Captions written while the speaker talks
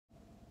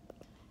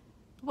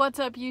What's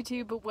up,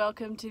 YouTube?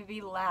 Welcome to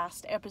the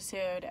last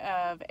episode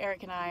of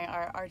Eric and I,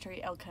 our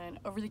archery elk hunt,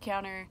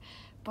 over-the-counter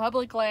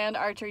public land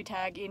archery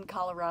tag in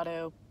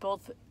Colorado.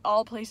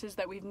 All places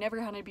that we've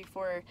never hunted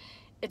before.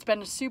 It's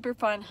been a super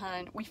fun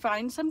hunt. We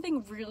find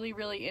something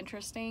really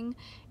interesting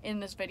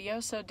in this video,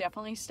 so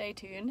definitely stay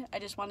tuned. I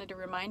just wanted to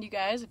remind you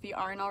guys, if you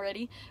aren't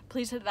already,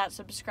 please hit that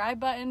subscribe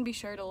button. Be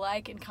sure to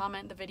like and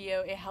comment the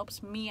video. It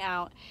helps me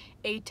out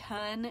a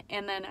ton.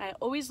 And then I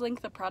always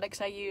link the products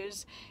I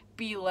use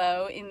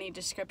below in the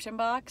description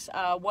box.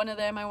 One of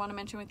them I want to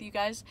mention with you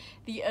guys,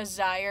 the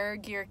Azyre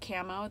Gear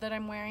camo that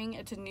I'm wearing.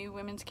 It's a new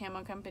women's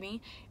camo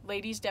company.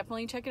 Ladies,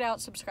 definitely check it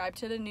out. Subscribe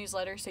to the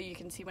newsletter so you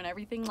can see when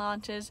everything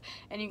launches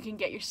and you can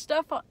get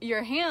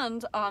your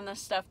hands on the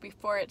stuff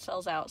before it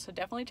sells out. So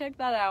definitely check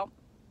that out.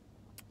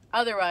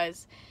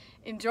 Otherwise,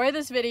 enjoy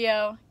this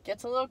video.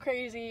 Gets a little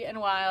crazy and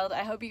wild.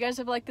 I hope you guys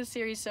have liked this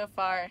series so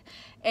far.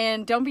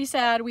 And don't be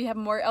sad, we have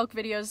more elk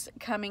videos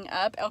coming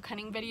up, elk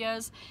hunting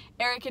videos.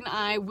 Eric and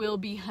I will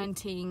be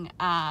hunting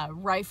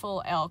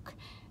rifle elk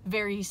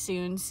very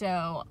soon,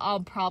 so I'll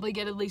probably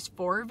get at least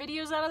 4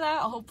 videos out of that,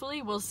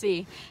 hopefully. We'll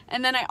see.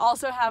 And then I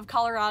also have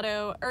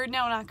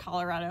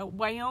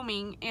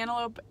Wyoming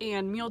antelope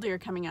and mule deer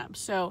coming up,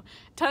 so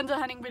tons of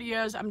hunting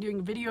videos. I'm doing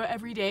a video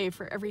every day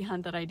for every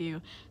hunt that I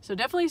do, so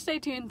definitely stay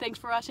tuned. Thanks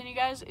for watching, you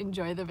guys.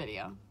 Enjoy the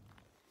video.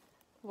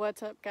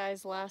 What's up,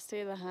 guys? Last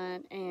day of the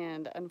hunt,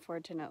 and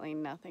unfortunately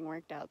nothing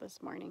worked out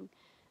this morning.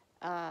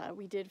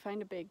 We did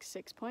find a big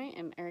 6-point,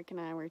 and Eric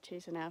and I were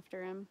chasing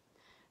after him.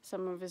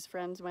 Some of his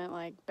friends went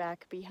like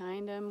back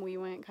behind him. We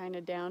went kind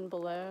of down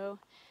below,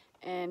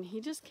 and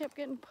he just kept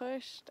getting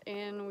pushed,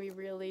 and we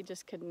really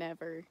just could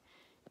never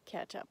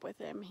catch up with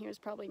him. He was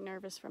probably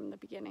nervous from the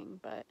beginning,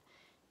 but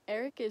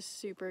Eric is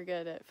super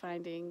good at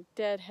finding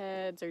dead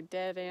heads or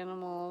dead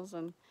animals,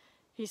 and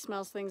he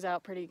smells things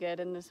out pretty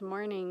good. And this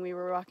morning we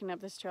were walking up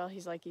this trail,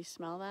 he's like, "You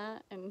smell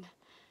that?" And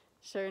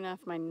sure enough,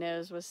 my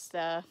nose was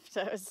stuffed.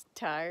 I was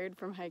tired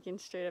from hiking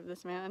straight up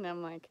this mountain.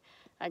 I'm like,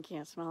 I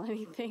can't smell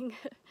anything.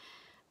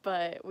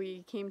 But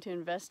we came to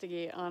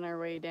investigate on our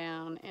way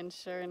down, and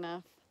sure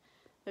enough,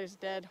 there's a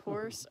dead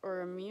horse or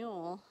a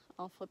mule.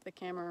 I'll flip the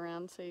camera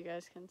around so you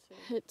guys can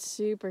see. It's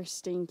super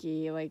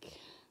stinky. Like,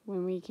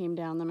 when we came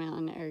down the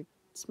mountain, Eric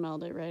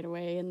smelled it right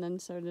away, and then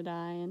so did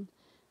I, and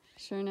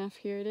sure enough,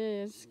 here it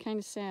is. Kind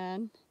of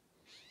sad.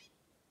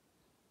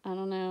 I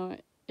don't know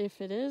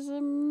if it is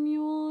a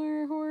mule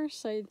or a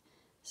horse. I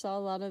saw a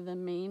lot of the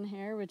mane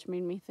hair, which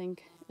made me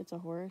think it's a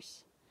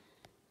horse,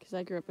 because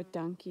I grew up with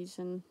donkeys,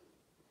 and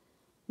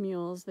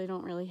mules, they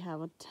don't really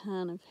have a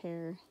ton of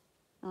hair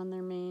on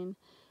their mane,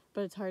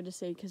 but it's hard to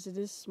say because it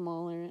is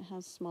smaller. It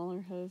has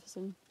smaller hooves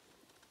and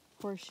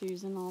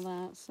horseshoes and all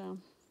that, so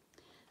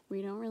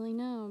we don't really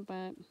know,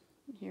 but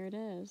here it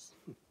is.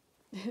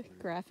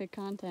 Graphic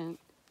content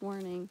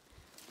warning.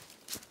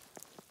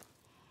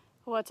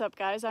 What's up,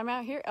 guys? I'm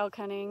out here elk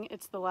hunting.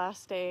 It's the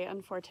last day,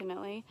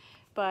 unfortunately,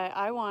 but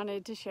I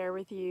wanted to share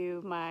with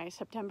you my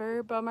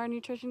September Bowmar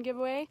Nutrition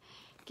giveaway,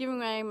 giving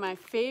away my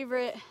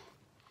favorite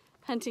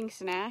hunting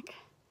snack,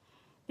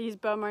 these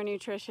Bowmar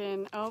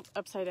Nutrition,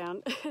 upside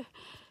down,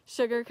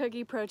 sugar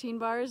cookie protein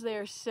bars. They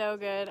are so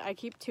good. I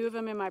keep 2 of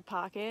them in my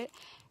pocket,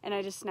 and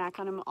I just snack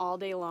on them all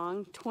day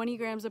long. 20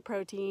 grams of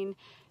protein,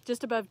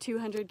 just above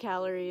 200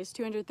 calories,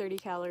 230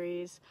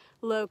 calories,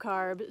 low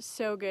carb,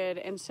 so good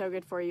and so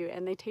good for you.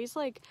 And they taste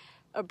like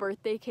a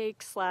birthday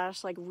cake /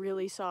 like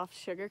really soft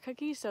sugar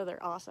cookie, so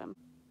they're awesome.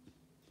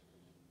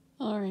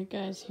 Alright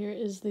guys, here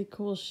is the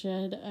cool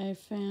shed I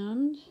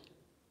found.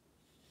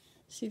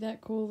 See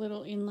that cool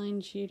little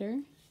inline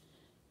cheater?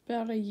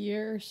 About a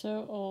year or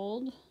so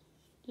old.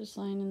 Just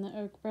lying in the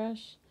oak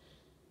brush.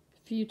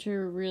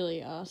 Future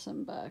really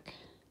awesome buck.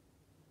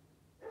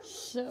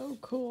 So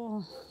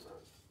cool.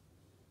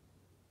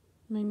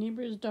 My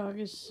neighbor's dog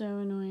is so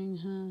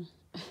annoying,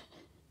 huh?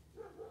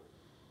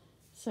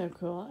 So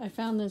cool. I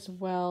found this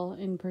well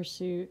in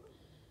pursuit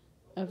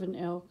of an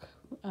elk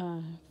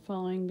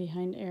following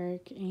behind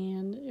Eric,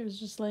 and it was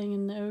just laying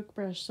in the oak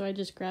brush, so I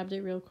just grabbed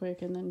it real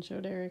quick and then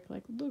showed Eric,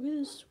 like, look at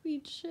this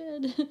sweet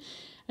shed.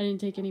 I didn't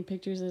take any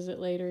pictures as it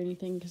late or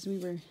anything because we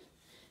were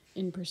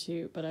in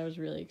pursuit, but I was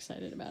really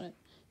excited about it.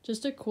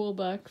 Just a cool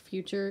buck,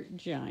 future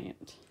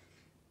giant.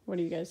 What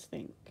do you guys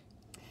think?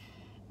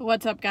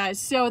 What's up, guys?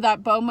 So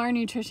that Bowmar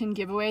Nutrition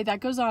giveaway,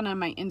 that goes on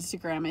my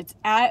Instagram. It's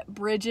at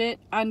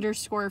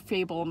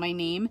Bridget_Fable, my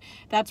name.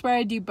 That's where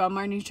I do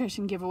Bowmar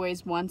Nutrition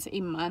giveaways once a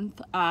month.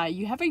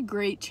 You have a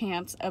great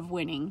chance of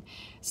winning.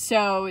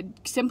 So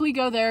simply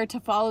go there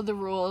to follow the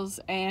rules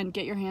and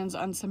get your hands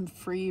on some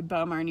free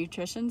Bowmar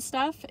Nutrition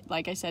stuff.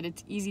 Like I said,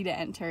 it's easy to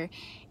enter,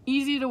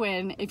 easy to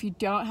win. If you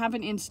don't have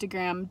an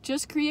Instagram,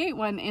 just create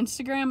one.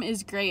 Instagram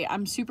is great.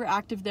 I'm super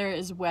active there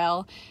as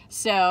well.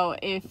 So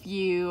if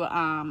you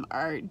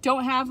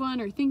don't have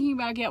one or thinking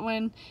about getting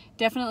one,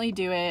 definitely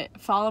do it.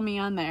 Follow me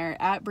on there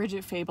at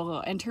Bridget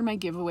Fable. Enter my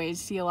giveaways.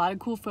 See a lot of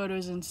cool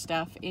photos and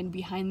stuff and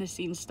behind the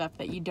scenes stuff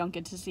that you don't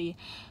get to see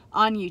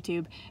on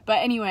YouTube. But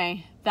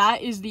anyway,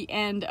 that is the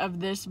end of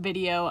this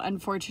video.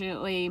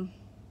 Unfortunately,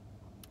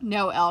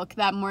 no elk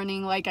that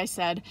morning. Like I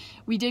said,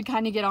 we did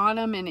kind of get on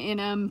them and in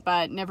them,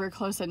 but never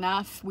close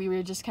enough. We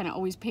were just kind of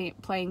always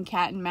playing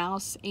cat and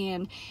mouse,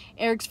 and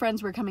Eric's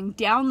friends were coming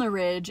down the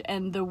ridge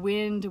and the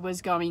wind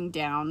was going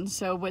down.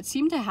 So what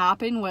seemed to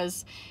happen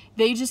was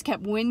they just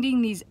kept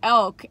winding these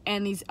elk,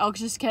 and these elk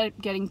just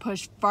kept getting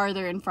pushed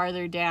farther and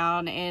farther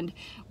down, and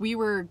we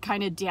were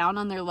kind of down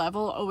on their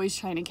level, always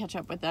trying to catch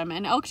up with them.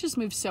 And elk just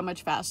move so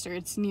much faster,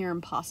 it's near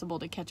impossible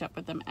to catch up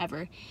with them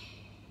ever.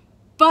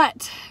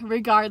 But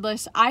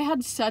regardless, I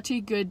had such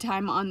a good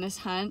time on this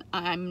hunt.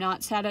 I'm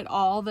not sad at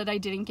all that I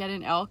didn't get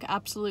an elk.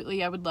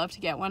 Absolutely, I would love to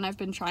get one. I've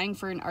been trying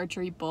for an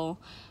archery bull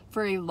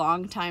for a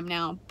long time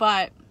now.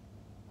 But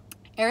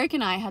Eric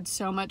and I had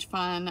so much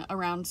fun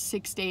around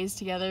 6 days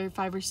together,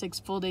 5 or 6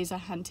 full days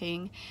of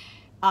hunting.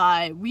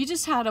 We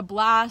just had a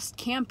blast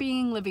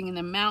camping, living in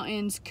the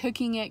mountains,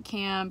 cooking at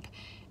camp,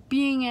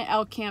 being at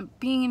elk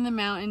camp, being in the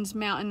mountains,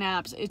 mountain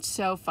naps. It's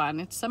so fun.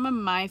 It's some of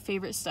my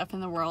favorite stuff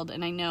in the world,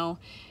 and I know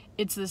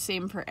it's the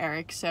same for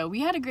Eric. So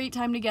we had a great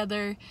time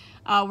together.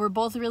 We're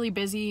both really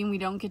busy and we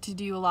don't get to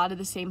do a lot of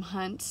the same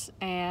hunts,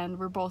 and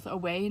we're both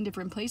away in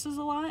different places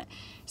a lot.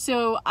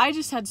 So I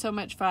just had so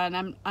much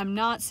fun. I'm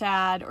not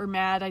sad or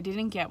mad I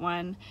didn't get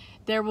one.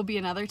 There will be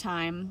another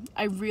time.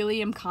 I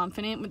really am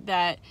confident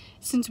that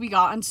since we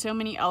got on so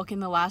many elk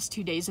in the last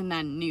 2 days in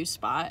that new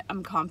spot,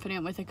 I'm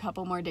confident with a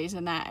couple more days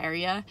in that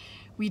area,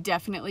 we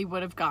definitely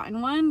would have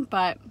gotten one.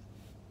 But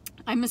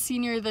I'm a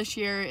senior this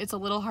year. It's a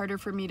little harder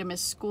for me to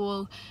miss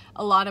school.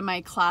 A lot of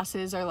my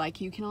classes are like,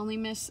 you can only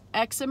miss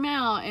X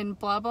amount and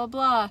blah, blah,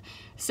 blah.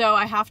 So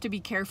I have to be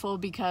careful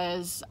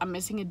because I'm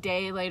missing a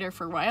day later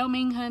for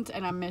Wyoming hunt,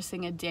 and I'm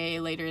missing a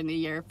day later in the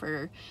year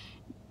for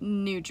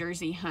New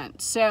Jersey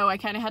hunt. So I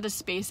kind of had to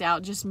space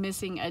out, just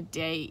missing a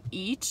day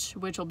each,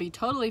 which will be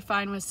totally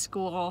fine with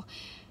school.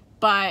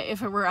 But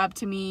if it were up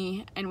to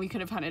me and we could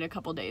have hunted a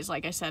couple days,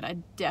 like I said, I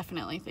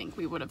definitely think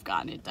we would have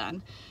gotten it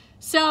done.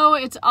 So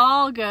it's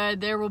all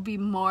good. There will be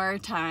more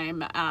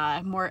time,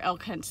 more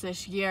elk hunts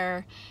this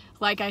year.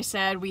 Like I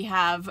said, we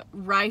have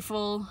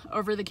rifle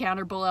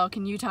over-the-counter bull elk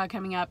in Utah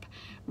coming up,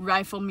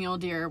 rifle mule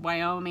deer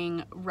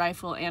Wyoming,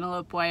 rifle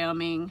antelope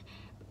Wyoming,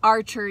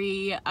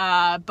 archery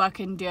buck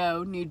and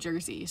doe New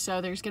Jersey.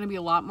 So there's going to be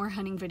a lot more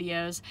hunting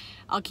videos.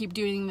 I'll keep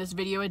doing this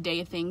video a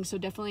day thing, so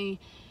definitely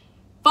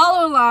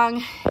follow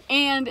along.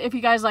 And if you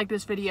guys like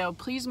this video,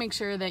 please make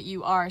sure that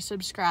you are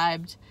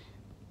subscribed.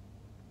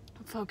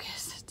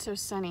 Focus, it's so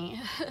sunny.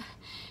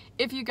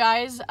 If you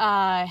guys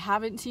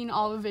haven't seen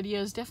all the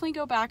videos, definitely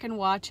go back and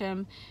watch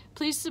them.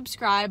 Please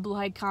subscribe,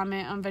 like,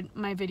 comment on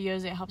my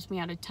videos. It helps me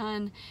out a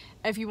ton.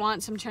 If you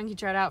want some Chunky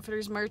Trout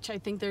Outfitters merch, I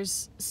think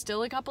there's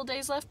still a couple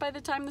days left by the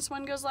time this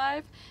one goes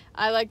live.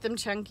 I like them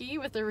chunky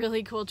with a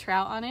really cool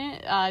trout on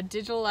it.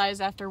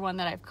 Digitalized after one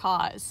that I've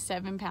caught,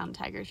 7-pound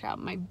tiger trout,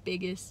 my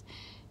biggest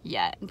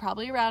yet, and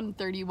probably around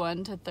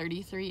 31 to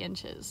 33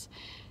 inches.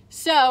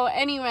 So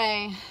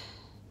anyway,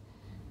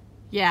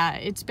 yeah,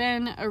 it's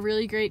been a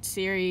really great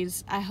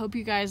series. I hope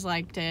you guys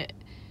liked it.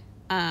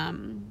 I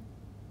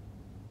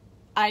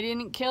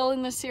didn't kill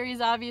in this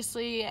series,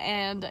 obviously,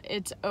 and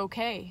it's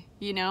okay,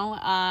 you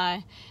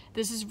know?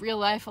 This is real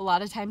life. A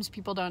lot of times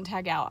people don't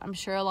tag out. I'm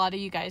sure a lot of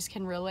you guys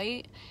can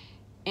relate,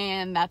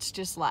 and that's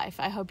just life.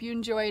 I hope you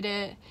enjoyed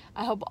it.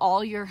 I hope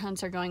all your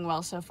hunts are going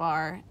well so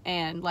far.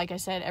 And like I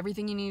said,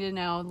 everything you need to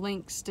know,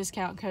 links,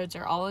 discount codes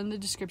are all in the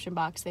description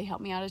box. They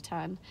help me out a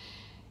ton.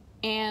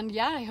 And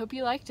yeah, I hope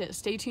you liked it.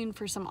 Stay tuned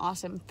for some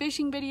awesome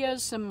fishing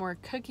videos, some more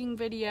cooking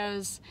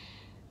videos,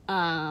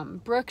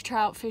 brook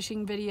trout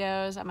fishing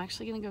videos. I'm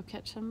actually gonna go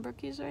catch some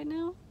brookies right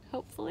now,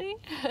 hopefully.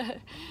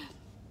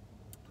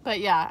 But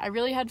yeah, I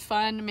really had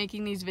fun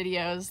making these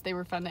videos. They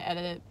were fun to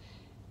edit.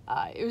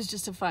 It was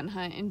just a fun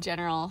hunt in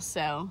general.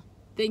 So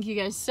thank you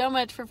guys so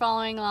much for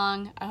following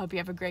along. I hope you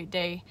have a great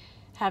day.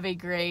 Have a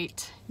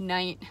great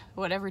night,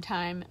 whatever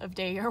time of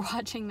day you're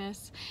watching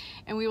this.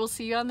 And we will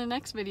see you on the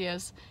next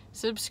videos.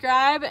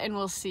 Subscribe, and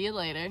we'll see you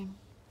later.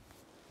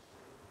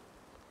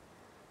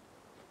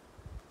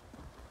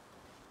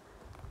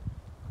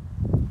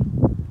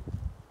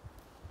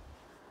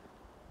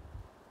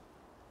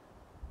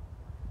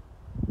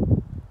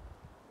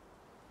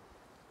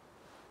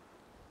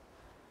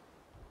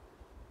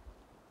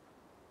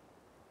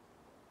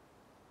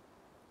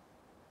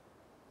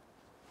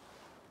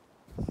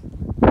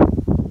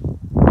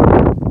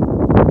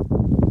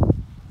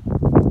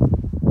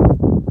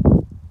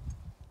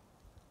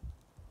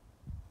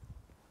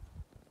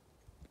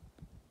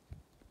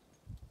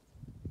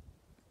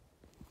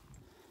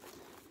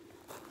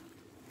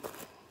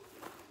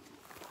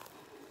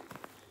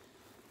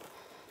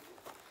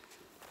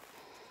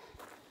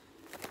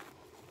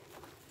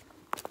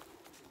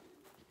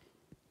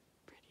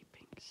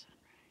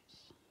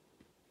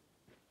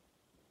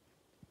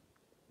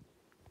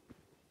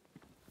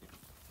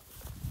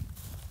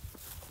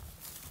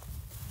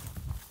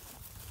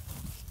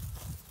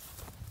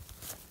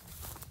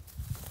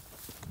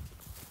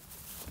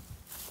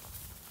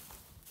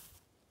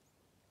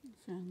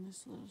 Found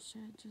this little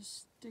shed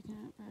just sticking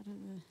up out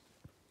of the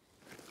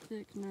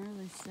thick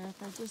gnarly stuff.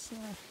 I just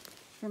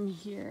from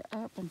here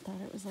up and thought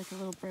it was like a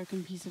little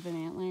broken piece of an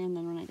antler, and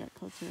then when I got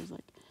closer, I was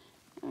like,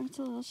 oh, it's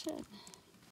a little shed.